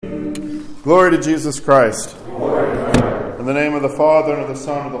Glory to Jesus Christ. Glory to God. In the name of the Father, and of the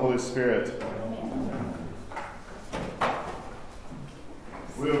Son, and of the Holy Spirit.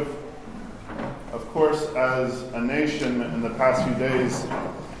 We have, of course, as a nation in the past few days,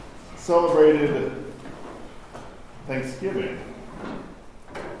 celebrated Thanksgiving.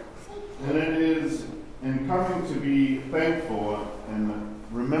 And it is in coming to be thankful and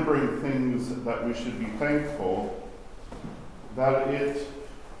remembering things that we should be thankful that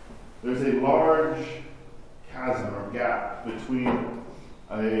there's a large chasm or gap between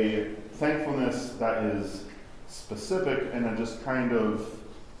a thankfulness that is specific and a just kind of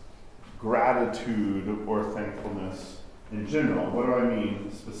gratitude or thankfulness in general. What do I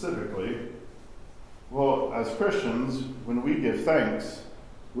mean specifically? Well, as Christians, when we give thanks,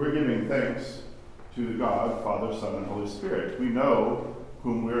 we're giving thanks to the God, Father, Son, and Holy Spirit. We know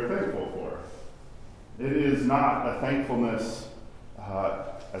whom we are thankful for. It is not a thankfulness,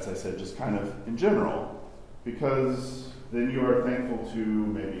 as I said, just kind of in general, because then you are thankful to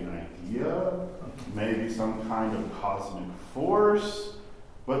maybe an idea, maybe some kind of cosmic force,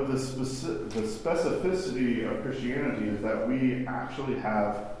 but the specificity of Christianity is that we actually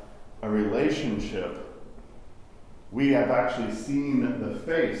have a relationship. We have actually seen the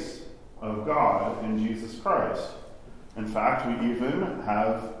face of God in Jesus Christ. In fact, we even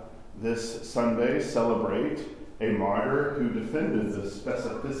have this Sunday celebrate a martyr who defended the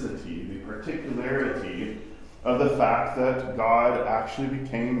specificity, the particularity of the fact that God actually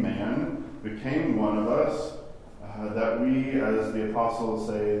became man, became one of us, that we, as the apostles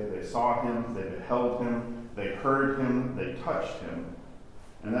say, they saw him, they beheld him, they heard him, they touched him.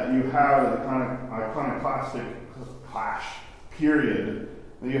 And that you have the kind of iconoclastic clash period,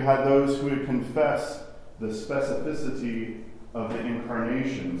 that you had those who would confess the specificity of the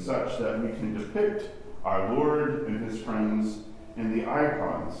incarnation such that we can depict our Lord and his friends in the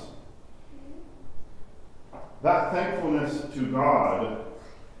icons. That thankfulness to God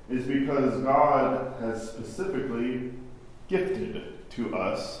is because God has specifically gifted to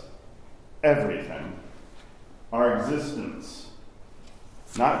us everything. Our existence.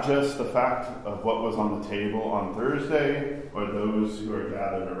 Not just the fact of what was on the table on Thursday or those who are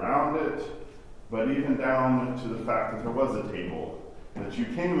gathered around it, but even down to the fact that there was a table, that you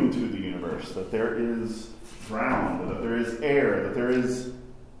came into the universe, that there is ground, that there is air, that there is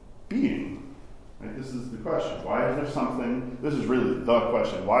being. Right? This is the question. Why is there something? This is really the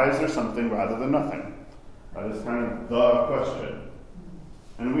question. Why is there something rather than nothing? That is kind of the question.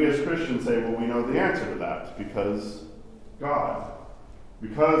 And we as Christians say, well, we know the answer to that because God.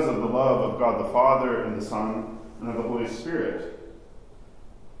 Because of the love of God the Father and the Son and of the Holy Spirit.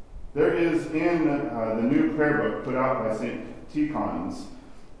 There is in the new prayer book put out by St. Tikhon's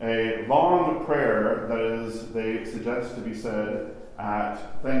a long prayer that is, they suggest to be said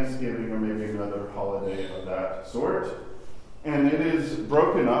at Thanksgiving or maybe another holiday of that sort. And it is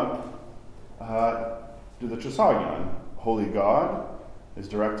broken up to the Trisagion. Holy God is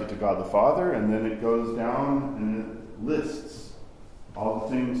directed to God the Father, and then it goes down and it lists all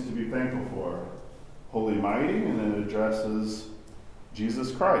the things to be thankful for. Holy Mighty, and then it addresses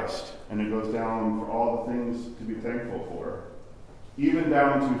Jesus Christ, and it goes down for all the things to be thankful for. Even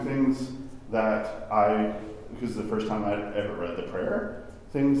down to things that this is the first time I'd ever read the prayer,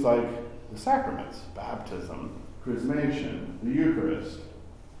 things like the sacraments, baptism, chrismation, the Eucharist,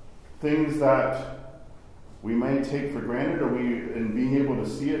 things that we may take for granted, or in being able to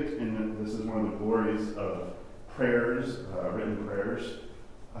see it, and this is one of the glories of prayers, written prayers,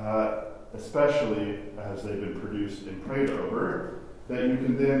 especially as they've been produced and prayed over, that you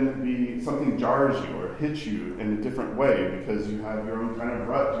can then something jars you or hits you in a different way because you have your own kind of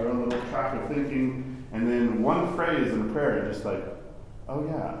rut, your own little track of thinking, and then one phrase in a prayer, just like, oh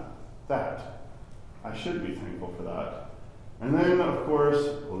yeah, that. I should be thankful for that. And then, of course,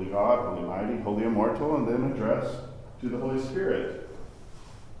 Holy God, Holy Mighty, Holy Immortal, and then address to the Holy Spirit.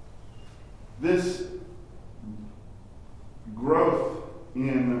 This growth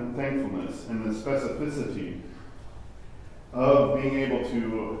in thankfulness and the specificity of being able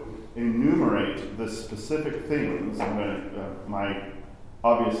to enumerate the specific things, my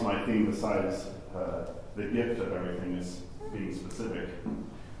theme besides the gift of everything is being specific,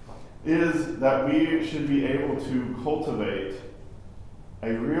 is that we should be able to cultivate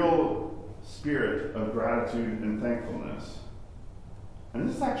a real spirit of gratitude and thankfulness. And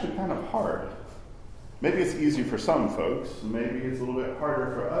this is actually kind of hard. Maybe it's easy for some folks, maybe it's a little bit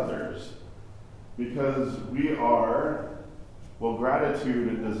harder for others, because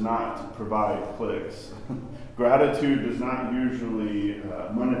gratitude does not provide clicks. Gratitude does not usually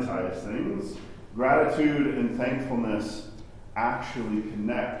monetize things. Gratitude and thankfulness actually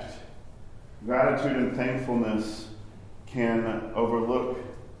connect gratitude and thankfulness can overlook,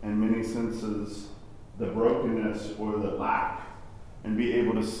 in many senses, the brokenness or the lack, and be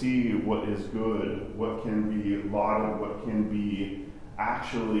able to see what is good, what can be lauded, what can be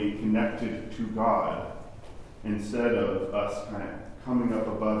actually connected to God, instead of us kind of coming up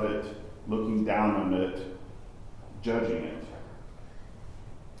above it, looking down on it, judging it.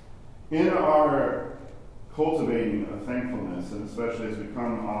 In our cultivating of thankfulness, and especially as we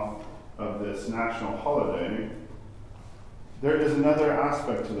come off of this national holiday, there is another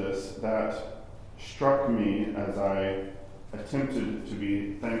aspect to this that struck me as I attempted to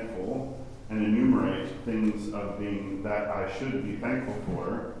be thankful and enumerate things of being that I should be thankful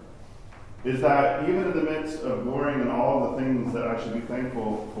for, is that even in the midst of glorying in all the things that I should be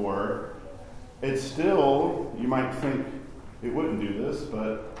thankful for, it's still, you might think it wouldn't do this,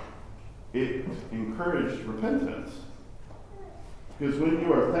 but it encouraged repentance. Because when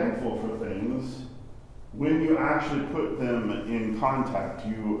you are thankful for things, when you actually put them in contact,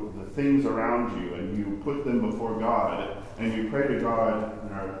 the things around you, and you put them before God, and you pray to God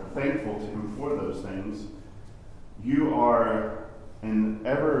and are thankful to Him for those things, you are, in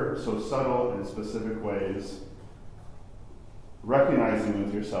ever so subtle and specific ways, recognizing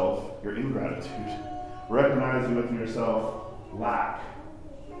with yourself your ingratitude, recognizing with yourself lack.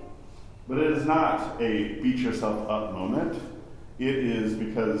 But it is not a beat yourself up moment. It is,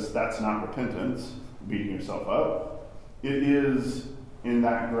 because that's not repentance, beating yourself up. It is, in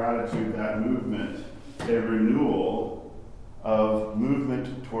that gratitude, that movement, a renewal of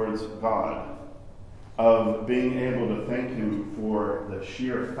movement towards God, of being able to thank Him for the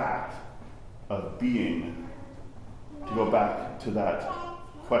sheer fact of being. To go back to that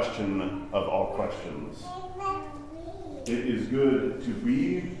question of all questions. It is good to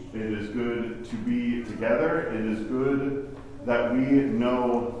be. It is good to be together. It is good that we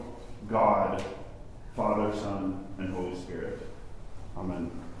know God, Father, Son, and Holy Spirit.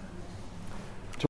 Amen.